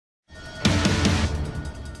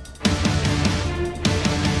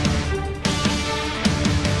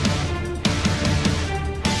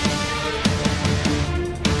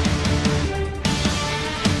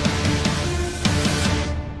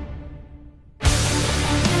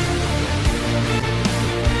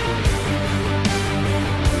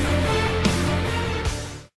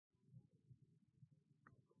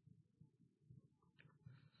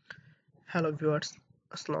Hello viewers,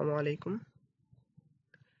 আসসালামু আলাইকুম।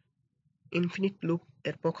 Infinite loop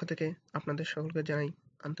এর পক্ষ থেকে আপনাদের সকলকে জানাই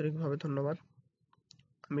আন্তরিকভাবে ধন্যবাদ।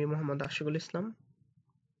 আমি মোহাম্মদ আশিকুল ইসলাম।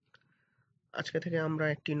 আজকে থেকে আমরা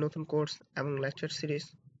একটি নতুন কোর্স এবং লেকচার সিরিজ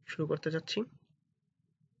শুরু করতে যাচ্ছি।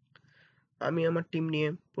 আমি আমার টিম নিয়ে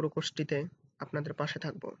পুরো কোর্সটিতে আপনাদের পাশে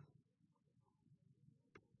থাকব।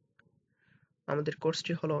 আমাদের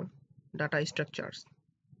কোর্সটি হলো data structures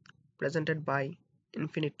presented by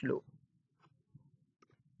infinite loop.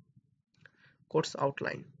 Course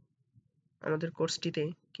outline. আমাদের কোর্সটিতে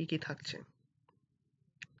কি থাকছে?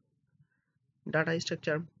 Data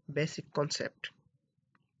structure basic concept,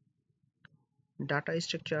 data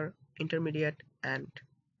structure intermediate and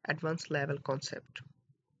advanced level concept,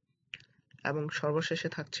 এবং সর্বশেষে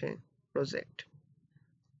থাকছে প্রজেক্ট।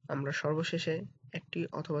 আমরা সর্বশেষে একটি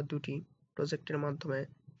অথবা দুটি প্রজেক্টের মাধ্যমে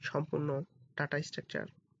সম্পূর্ণ ডাটা স্ট্রাকচার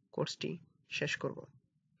কোর্সটি শেষ করব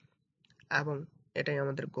এবং এটাই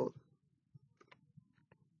আমাদের গোল।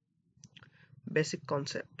 Basic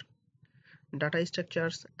concept, data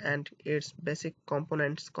structures and it's basic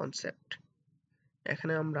components concept.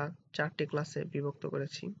 এখানে আমরা 4টি ক্লাসে বিভক্ত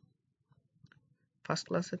করেছি। ফার্স্ট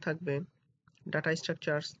ক্লাসে থাকবে data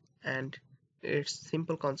structures and it's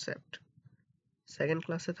simple concept. Second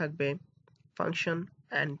ক্লাসে থাকবে ফাংশন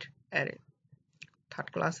অ্যান্ড অ্যারে। থার্ড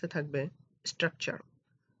ক্লাসে থাকবে স্ট্রাকচার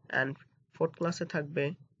অ্যান্ড ফোর্থ ক্লাসে থাকবে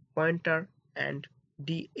pointer and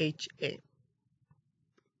DHA.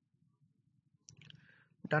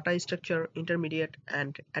 Data structure intermediate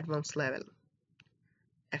and advance level.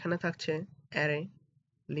 এখানে থাকছে array,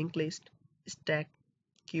 link list, stack,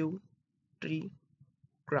 Q, tree,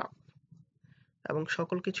 graph এবং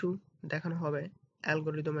সকল কিছু দেখানো হবে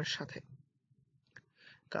অ্যালগরিদমের সাথে,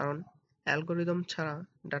 কারণ অ্যালগরিদম ছাড়া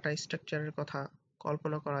ডাটা স্ট্রাকচারের কথা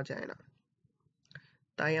কল্পনা করা যায় না।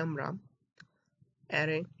 তাই আমরা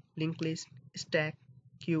array, link list, stack,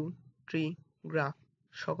 Q, tree, graph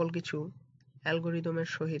সকল কিছু অ্যালগরিদমের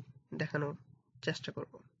সহিত দেখানোর চেষ্টা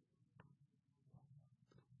করব।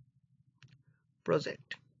 প্রজেক্ট।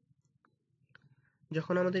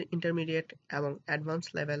 যখন আমাদের ইন্টারমিডিয়েট এবং অ্যাডভান্স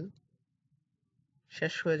লেভেল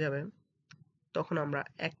শেষ হয়ে যাবে, তখন আমরা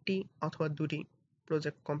একটি অথবা দুটি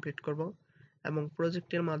প্রজেক্ট কমপ্লিট করব এবং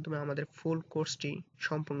প্রজেক্টের মাধ্যমে আমাদের ফুল কোর্সটি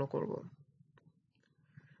সম্পূর্ণ করব।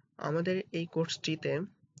 আমাদের এই কোর্সটিতে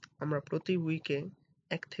আমরা প্রতি উইকে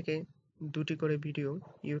 1 থেকে 2টি করে ভিডিও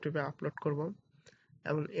ইউটিউবে আপলোড করব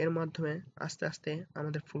এবং এর মাধ্যমে আস্তে আস্তে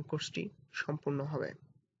আমাদের ফুল কোর্সটি সম্পূর্ণ হবে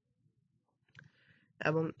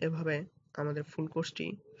এবং এভাবে আমাদের ফুল কোর্সটি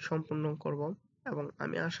সম্পূর্ণ করব এবং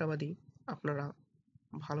আমি আশাবাদী আপনারা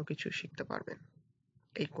ভালো কিছু শিখতে পারবেন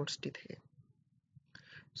এই কোর্সটি থেকে।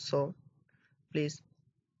 So please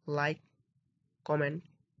like, comment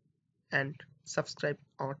and subscribe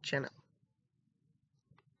our channel.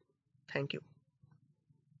 Thank you.